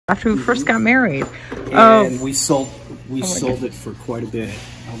after we first got married. And we sold it for quite a bit.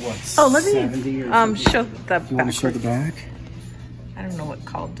 What? Let me 70 or show the back. You want to show the back? I don't know what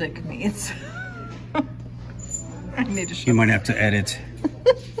called dick means. I need to show. You might have to edit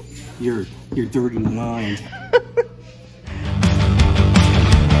your dirty mind.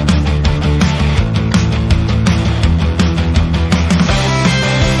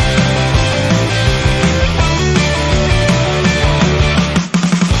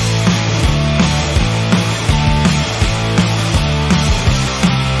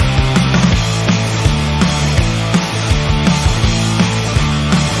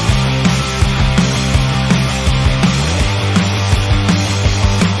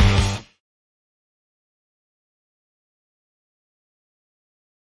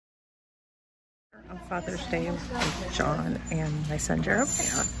 On Father's Day with John and my son Jeremiah.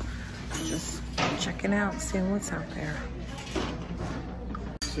 Just checking out, seeing what's out there.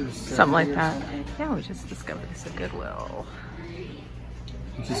 Something like that. Yeah, we just discovered this at Goodwill.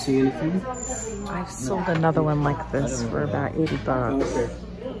 Did you see anything? I've sold another one like this for about 80 bucks.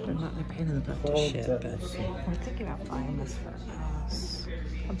 They're not a pain in the butt to ship, but we're thinking about buying this for us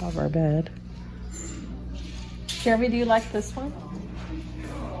above our bed. Jeremy, do you like this one?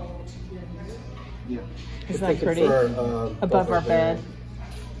 Yeah. Isn't that pretty? Above our bed.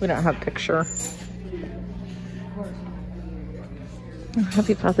 We don't have a picture.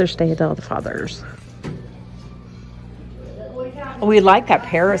 Happy Father's Day to all the fathers. We like that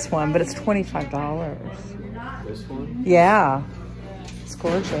Paris one, but it's $25. This one? Yeah. It's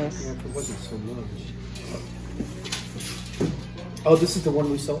gorgeous. Yeah, it wasn't so much. Oh, this is the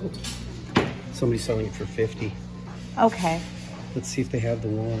one we sold. Somebody's selling it for 50. Okay. Let's see if they have the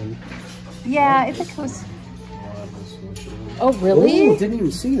one. Yeah, I think it was. Oh, really? Oh, didn't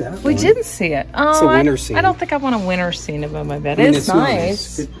even see that. We didn't see it. Oh, it's a winter scene. I don't think I want a winter scene above my bed. I mean, it's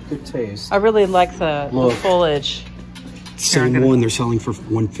nice. Good taste. I really like the foliage. Same one they're selling for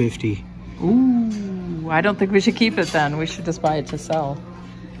 150. Ooh, I don't think we should keep it then. We should just buy it to sell.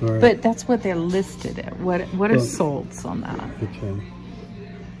 All right. But that's what they're listed at. What are solds on that? Okay.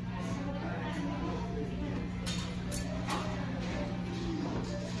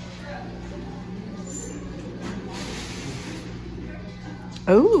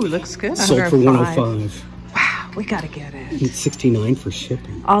 Oh, looks good. Sold for 105. Wow, we gotta get it. It's 69 for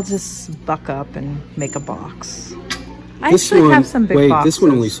shipping. I'll just buck up and make a box. I This actually one, have some big boxes. This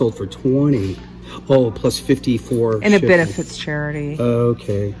one only sold for 20. Oh, plus 54. And it shipping. benefits charity.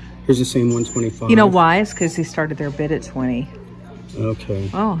 Okay. Here's the same 125. You know why? It's because he started their bid at 20. Okay.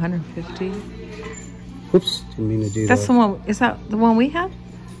 Oh, 150. Whoops, didn't mean to do that. That's the one. Is that the one we had?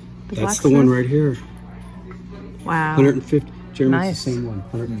 That's the one right here. Wow. 150. Jeremy's Nice. the same one.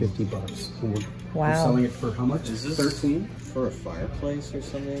 150 bucks. Wow. We're selling it for how much? Is this 13? for a fireplace or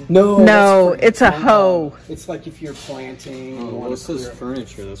something? No, it's a hoe. It's like if you're planting. Oh, well, it says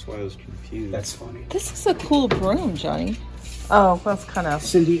furniture. That's why I was confused. That's funny. This is a cool broom, Johnny. Oh, that's kind of.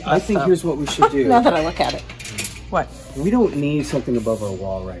 Cindy, I think here's what we should do. Now that I look at it. What? We don't need something above our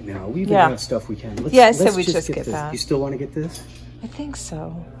wall right now. We even have stuff we can. Yeah, I said we just get this. that. You still want to get this? I think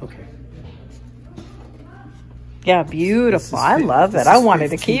so. Okay. Yeah, beautiful. I love it. I wanted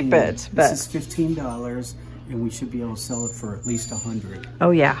to keep it, but this is $15, and we should be able to sell it for at least 100.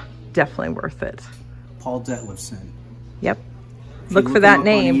 oh yeah, definitely worth it. Paul Detlefson. Yep. If you Look for him that up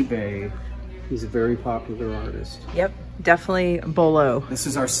name. on eBay. He's a very popular artist. Yep, definitely Bolo. This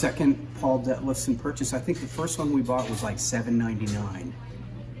is our second Paul Detlefson purchase. I think the first one we bought was like $7.99.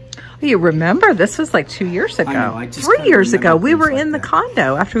 You remember, this was like 2 years ago. I know, I just 3 years ago. remember We were things in like the that.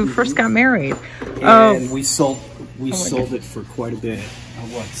 condo after we first got married. And we sold it for quite a bit.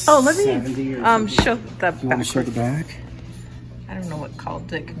 What? Oh, let me 70 or something? show the You back. want to show the back? I don't know what called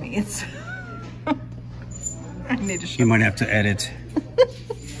dick means. I need to show. You might have to edit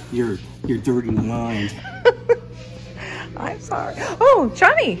your dirty mind. I'm sorry. Oh,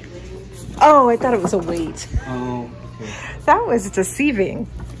 Johnny. Oh, I thought it was a weight. Oh, okay. That was deceiving.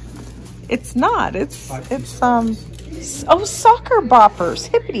 It's not. It's oh, soccer boppers,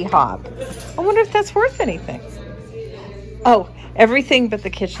 hippity hop. I wonder if that's worth anything. Oh, everything but the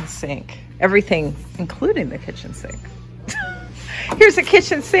kitchen sink. Everything, including the kitchen sink. Here's a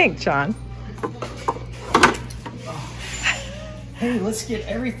kitchen sink, John. Hey, let's get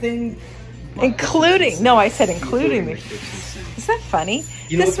everything. Including, no, I said including the. Is that funny?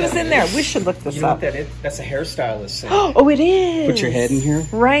 You know this was in there. We should look this You know up. what that is? That's a hairstylist sink. Oh, it is. Put your head in here.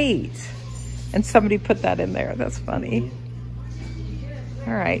 Right. And somebody put that in there. That's funny.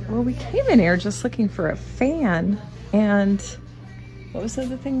 All right. Well, we came in here just looking for a fan. And what was the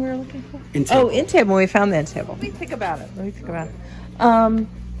other thing we were looking for? End table. Oh, end table. We found the end table. Let me think about it.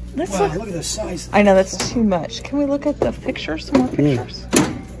 Let's Wow, look. look at the size. I know that's too much. Can we look at the pictures? Some more pictures?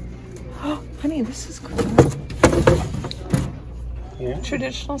 Oh, honey, this is cool. Yeah.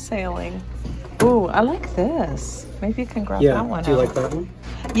 Traditional sailing. Ooh, I like this. Maybe you can grab that one. Do you out. like that one?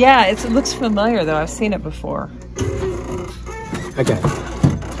 Yeah, it looks familiar though. I've seen it before. Okay.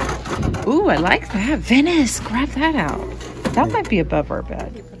 Ooh, I like that. Venice, grab that out. That might be above our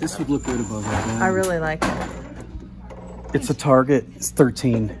bed. This would look good above our bed. I really like it. It's a Target. It's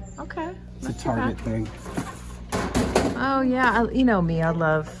 13. Okay. It's a Target thing. Oh yeah, you know me. I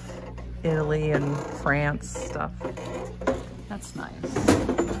love Italy and France stuff. That's nice.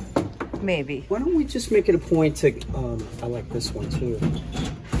 Maybe. Why don't we just make it a point to, I like this one too.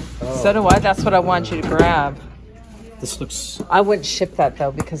 Oh, So do I. That's what I want you to grab. this looks, I wouldn't ship that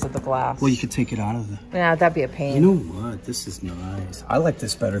though because of the glass. well, you could take it out of the, Yeah, that'd be a pain. you know what? This is nice. I like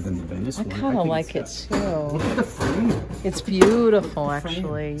this better than the Venice I one. kind of think like it it's too. Look at the frame. It's beautiful, The frame.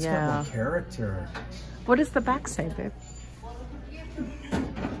 actually. It's Yeah. got more character. What does the back say, babe?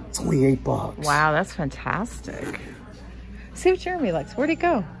 It's only $8. Wow, that's fantastic. See what Jeremy likes. Where'd he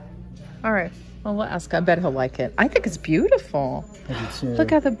go? All right. Well, we'll ask. I bet he'll like it. I think it's beautiful.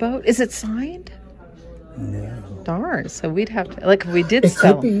 Look at the boat. Is it signed? No. Darn. So we'd have to, like, if we did It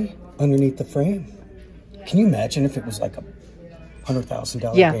sell. could be underneath the frame. Can you imagine if it was like a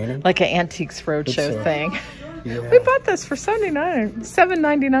 $100,000 Yeah, painting? like an Antiques Roadshow so. thing. Yeah. We bought this for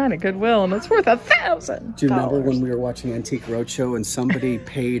 $7.99 at Goodwill, and it's worth $1,000. Do you remember when we were watching Antique Roadshow and somebody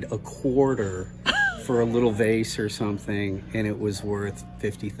paid a quarter for a little vase or something, and it was worth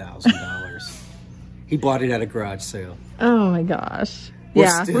 $50,000? He bought it at a garage sale. Oh my gosh. We're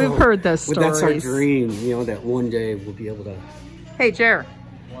Yeah, still- we've heard those well, stories. that's our dream, you know, that one day we'll be able to. Hey, Jer,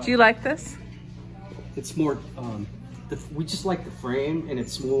 do you like this? It's more. We just like the frame, and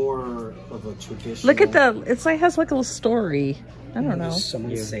it's more of a traditional. Look at the, it's like, has like a little story. I don't know. There's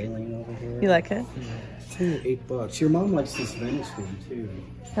someone sailing over here. You like it? It's only $8. Your mom likes this Venice one too.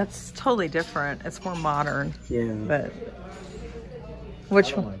 That's totally different. It's more modern. Yeah. But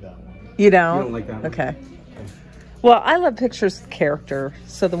which one? You don't? You don't like that one? Okay. Well, I love pictures of character.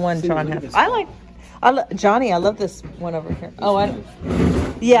 So the one John look at has. this Johnny, I love this one over here. Oh,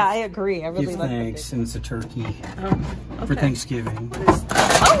 yeah, I agree. I really Give like thanks, and it's a turkey Oh, for okay. Thanksgiving.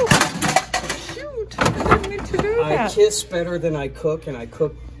 Oh, shoot. I didn't mean to do I that. kiss better than I cook, and I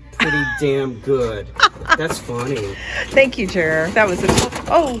cook pretty damn good. That's funny. Thank you, Jer. That was a,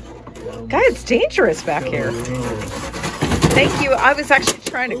 oh, God, it's dangerous back here. Thank you. I was actually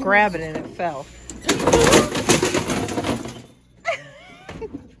trying to grab it and it fell.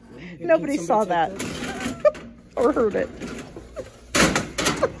 Nobody saw that or heard it.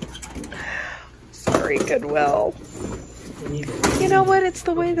 Sorry, Goodwill. You know what? It's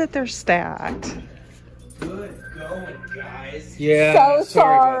the way that they're stacked. Good going, guys. Yeah. So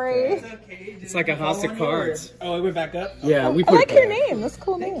sorry. It's okay. It's like a house of cards. Oh, it went back up? Yeah, we I put like it your back. name. That's a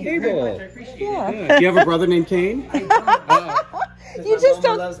cool name. Cable. I appreciate it. Yeah. Yeah. Do you have a brother named Kane? You just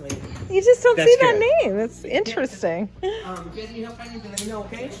don't. loves me. You just don't That's see that good. name. It's interesting. If you guys need help, I need to let me know,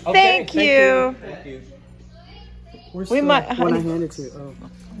 okay? Thank you. Thank you. Where's We the might- one I honey. handed to?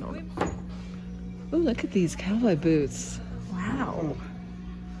 Oh. Oh, look at these cowboy boots. Wow.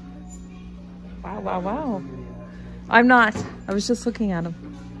 Wow, wow, wow. I'm not. I was just looking at them.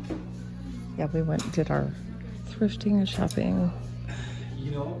 Yeah, we went and did our thrifting and shopping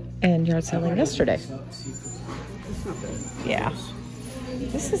and yard selling yesterday. Yeah.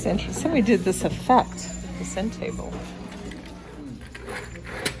 This is interesting. We did this effect, this end table.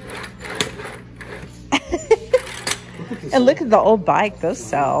 And look at the old bike. Those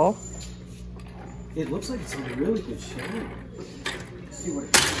sell. It looks like it's in really good shape. Let's see what.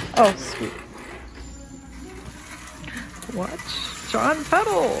 Oh, sweet. Watch John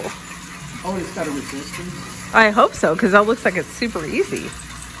pedal. Oh, it's got a resistance. I hope so, because that looks like it's super easy.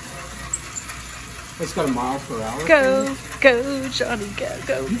 It's got a mile per hour. Go, go, Johnny, go,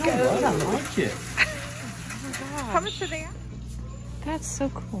 go, You know what? go. I like it. How much are they at? That's so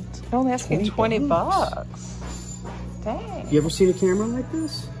cool. They're only asking 20 bucks. Dang. You ever seen a camera like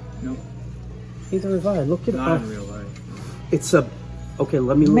this? Nope. Neither have I. Look at Not in real life. It's a. Okay,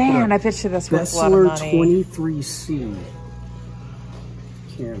 let me look Man, it I up. bet you that's worth a lot of Ebayseller money. 23C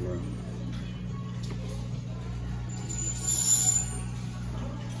camera.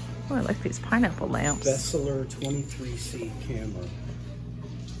 Oh, I like these pineapple lamps. Ebayseller 23C camera.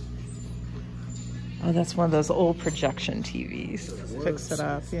 Oh, that's one of those old projection TVs. Fix it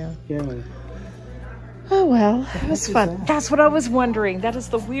up, yeah. Yeah. Oh, well, it was fun. That's what I was wondering. That is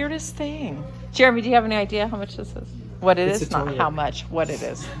the weirdest thing. Jeremy, do you have any idea how much this is? What it It's is? a Not total. how much, what it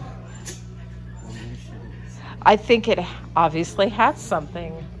is. I think it obviously had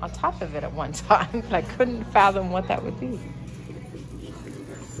something on top of it at one time, but I couldn't fathom what that would be.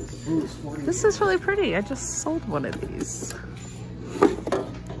 This is really pretty. I just sold one of these.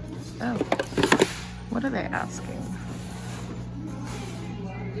 Oh, what are they asking?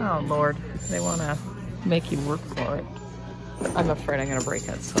 Oh Lord, they want to make you work for it. I'm afraid I'm going to break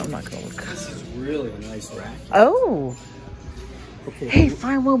it, so I'm not going to look. This is really a nice rack. Oh. Okay. Hey,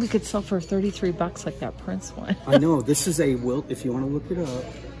 find one we could sell for 33 bucks like that Prince one. I know. This is a if you want to look it up,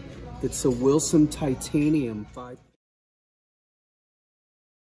 it's a Wilson titanium 5.0.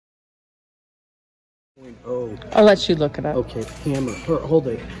 I'll let you look it up. Okay, hammer. Hold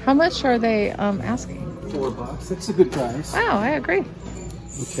it. How much are they asking? $4. That's a good price. Wow, I agree.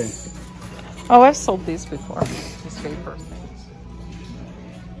 Okay. Oh, I've sold these before. These vapor things.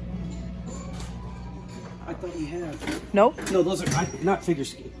 I thought you had. Nope. No, those are not figure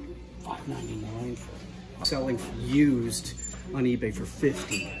skate. $5.99. Selling used on eBay for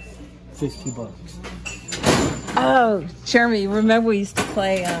 $50 bucks. Oh, Jeremy, remember we used to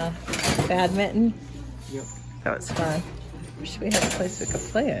play badminton? Yep. That was fun. Wish we had a place we could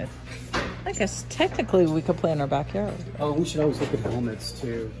play it. I guess technically we could play in our backyard. Oh, we should always look at helmets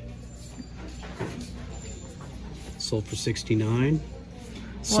too. Sold for $69.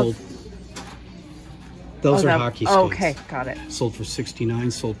 Sold. Those are hockey skates. Okay, got it. Sold for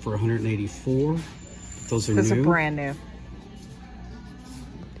 $69. Sold for $184. Those are new. Those are brand new.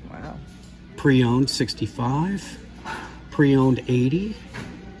 Wow. Pre-owned $65. Pre-owned $80.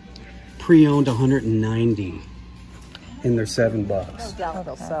 Pre-owned $190. And they're $7. Oh,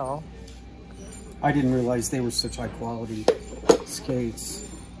 they'll sell. I didn't realize they were such high quality skates.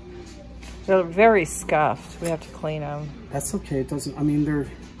 They're very scuffed. We have to clean them. That's okay. It doesn't. I mean, they're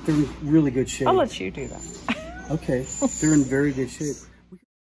in really good shape. I'll let you do that. Okay, they're in very good shape.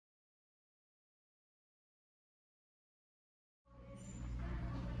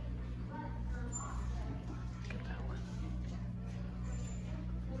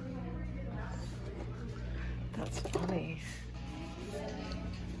 That's funny.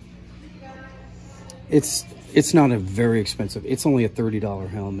 It's not a very expensive. It's only a $30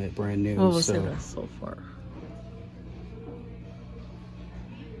 helmet, brand new. What was it sold for?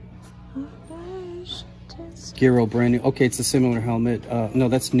 Giro, brand new. Okay, it's a similar helmet. No,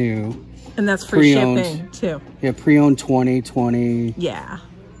 that's new. And that's free Pre-owned shipping too. Yeah, pre-owned 20. Yeah.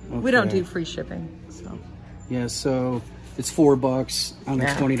 Okay. We don't do free shipping, so. Yeah, so it's $4 on a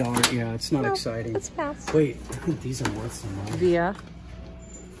 $20. Yeah, it's not exciting. It's fast. Wait, I think these are worth some money. Via.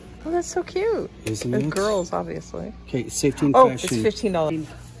 Oh, that's so cute. Isn't With it? girls, obviously. Okay, safety and Oh, fashion. it's $15.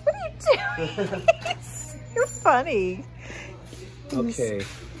 What are you doing? You're funny. Okay.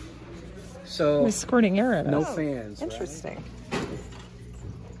 So He's squirting air at us. no fans. Interesting. Right?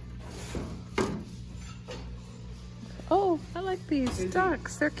 Oh, I like these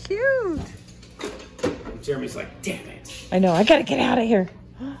ducks. They're cute. Jeremy's like, damn it. I know. I gotta get out of here.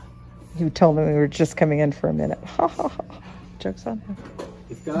 You told me we were just coming in for a minute. Joke's on him.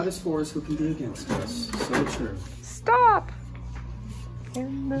 If God is for us, who can be against us? So true. Stop.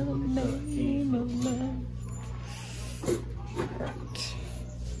 In the name of love. Right.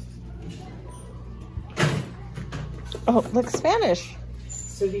 Oh, look, Spanish.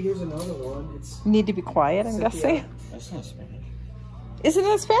 Cindy, here's another one. It's You need to be quiet, I'm guessing. That's not Spanish. Isn't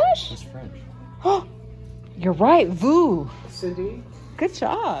that Spanish? That's French. Oh, you're right. Vous. Cindy. Good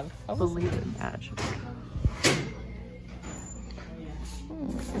job. I believe in magic.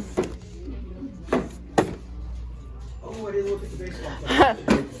 Oh, I didn't look at the baseball.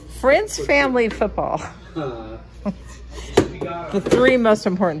 Friends, family, football. The three most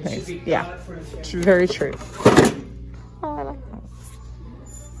important things. Yeah, it's very true. Oh, I like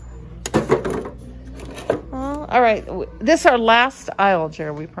that. Well, all right, this is our last aisle,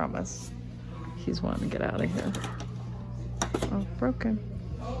 Jared, we promise. He's wanting to get out of here. Oh, broken.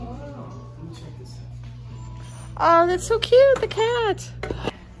 Oh, that's so cute, the cat.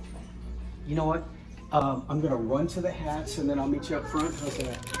 You know what? I'm going to run to the hats and then I'll meet you up front. How's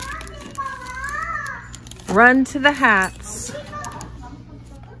that? Run to the hats.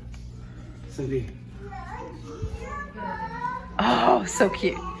 Cindy. Oh, so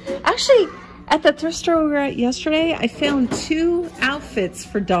cute. Actually, at the thrift store we were at yesterday, I found 2 outfits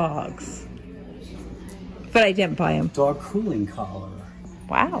for dogs. But I didn't buy them. Dog cooling collar.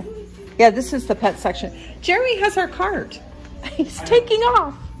 Wow. Yeah, this is the pet section. Jeremy has our cart. He's taking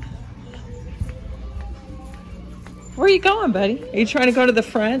off. Where are you going, buddy? Are you trying to go to the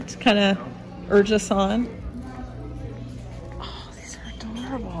front? Kind of urge us on? Oh, these are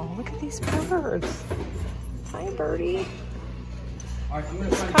adorable. Look at these birds. Hi, birdie. All right, I'm going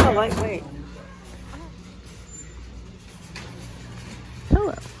to It's kind of lightweight.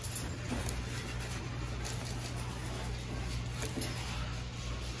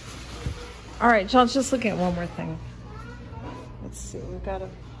 All right, John's just looking at one more thing. Let's see. We've got I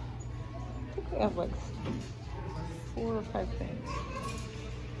think we have like 4 or 5 things.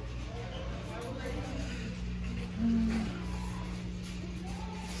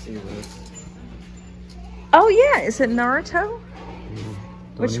 See this? Oh yeah, is it Naruto?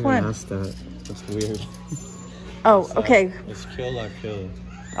 Which one? Ask that. That's weird. Oh, okay. It's Kill La Kill.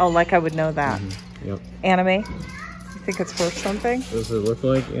 Oh, like I would know that. Yep. Anime? You think it's worth something? Does it look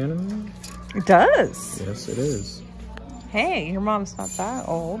like anime? It does. Yes, it is. Hey, your mom's not that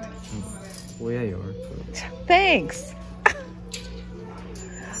old. Well, yeah, you are. Thanks.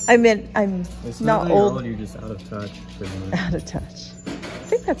 I meant I'm It's not that old. You're just out of touch. Pretty much. Out of touch. I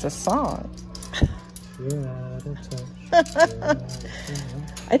think that's a song. You're out of touch.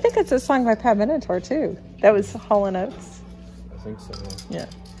 I think it's a song by Pat Benatar too. That was Hall & Oates. I think so. Yeah.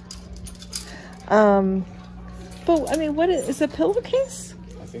 But I mean, what is a pillowcase?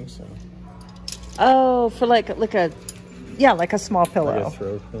 I think so. Oh, for like a small pillow. Like a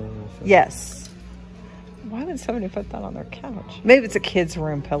throw pillow or something. Yes. Why would somebody put that on their couch? Maybe it's a kid's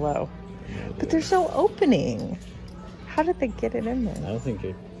room pillow. But there's no opening. How did they get it in I there? don't think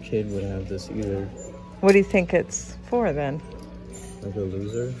a kid would have this either. What do you think it's for then? Like a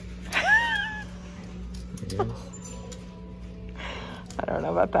loser. I guess. I don't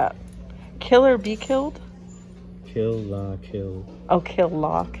know about that. Kill or be killed? Kill La Kill. Oh, kill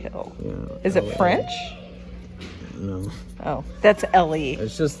law kill. Yeah. Is it L-A. French? No. Oh, that's L-E.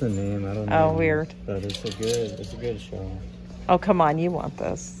 It's just the name. I don't know. Oh, weird. But it's a good show. Oh, come on, you want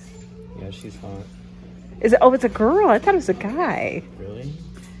this. Yeah, she's hot. Is it? Oh, it's a girl. I thought it was a guy. Really?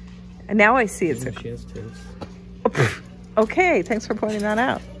 And now I see it's a. She has tits. Okay, thanks for pointing that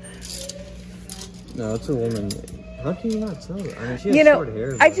out. No, it's a woman. How can you not tell? I mean, she has short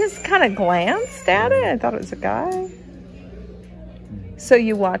hair. I but- just kind of glanced at it. I thought it was a guy. So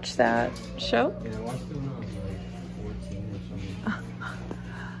you watched that show? Yeah, I watched it when I was like 14 or something.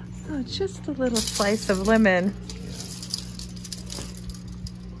 Oh, just a little slice of lemon.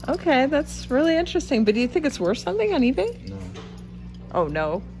 Okay, that's really interesting. But do you think it's worth something on eBay? No. Oh,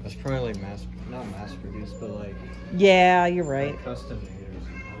 no. That's probably like not mass produced, but like Yeah, you're right. custom made or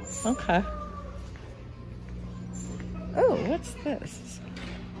something. Okay. Oh, what's this?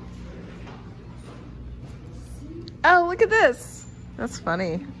 Oh, look at this. That's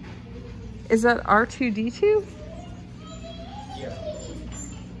funny. Is that R2-D2? Yeah.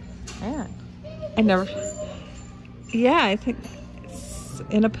 Man, I never... Yeah, I think it's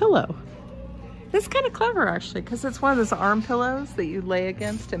in a pillow. It's kind of clever, actually, because it's one of those arm pillows that you lay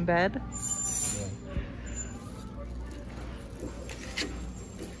against in bed. Yeah.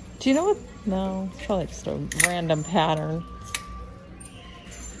 Do you know what? No, it's probably just a random pattern.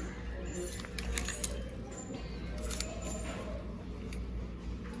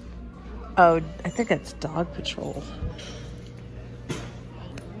 Oh, I think it's Dog Patrol.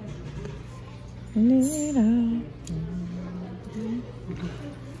 Nina.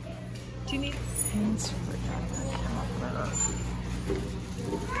 Do you need hands for that camera?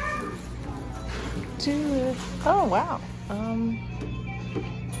 Oh, wow.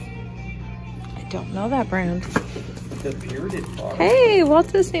 I don't know that brand. The bearded fox. Hey,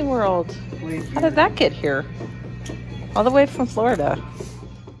 Walt Disney World. How did that get here? All the way from Florida.